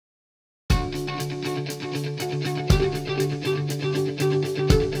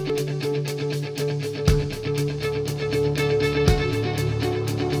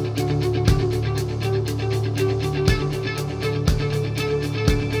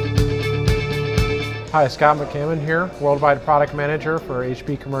Hi, Scott McCammon here, Worldwide Product Manager for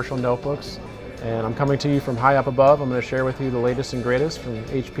HP Commercial Notebooks. And I'm coming to you from high up above. I'm going to share with you the latest and greatest from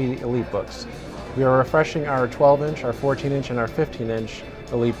HP EliteBooks. We are refreshing our 12-inch, our 14-inch, and our 15-inch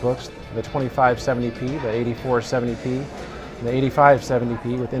EliteBooks, the 2570p, the 8470p, and the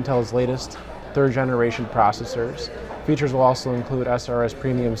 8570p with Intel's latest third-generation processors. Features will also include SRS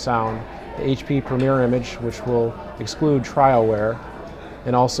premium sound, the HP Premier Image, which will exclude trial wear,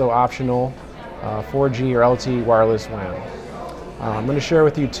 and also optional 4G or LTE wireless WAN. I'm going to share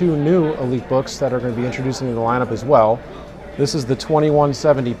with you two new EliteBooks that are going to be introducing in the lineup as well. This is the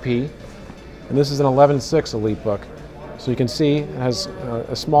 2170p, and this is an 11.6 EliteBook. So you can see it has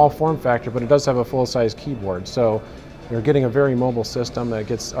a small form factor, but it does have a full-size keyboard. So you're getting a very mobile system that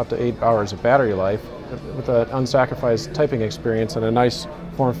gets up to 8 hours of battery life with an unsacrificed typing experience and a nice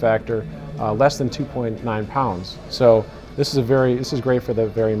form factor, less than 2.9 pounds. So this is great for the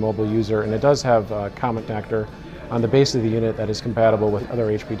very mobile user, and it does have a comm connector on the base of the unit that is compatible with other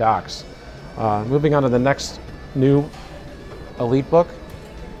HP docks. Moving on to the next new EliteBook.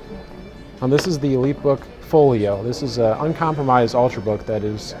 This is the EliteBook Folio. This is an uncompromised Ultrabook that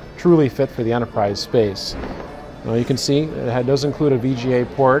is truly fit for the enterprise space. You can see it does include a VGA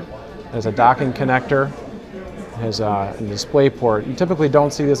port, it has a docking connector, it has a display port. You typically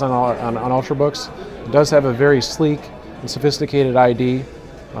don't see this on Ultrabooks. It does have a very sleek and sophisticated ID.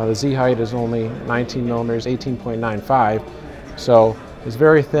 The Z height is only 19 millimeters, 18.95, so it's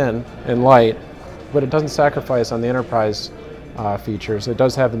very thin and light, but it doesn't sacrifice on the enterprise features. It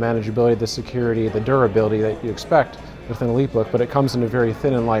does have the manageability, the security, the durability that you expect with an EliteBook, but it comes in a very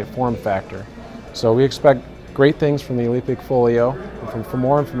thin and light form factor. So we expect great things from the EliteBook Folio. And for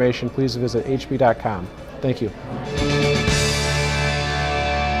more information, please visit hp.com. Thank you.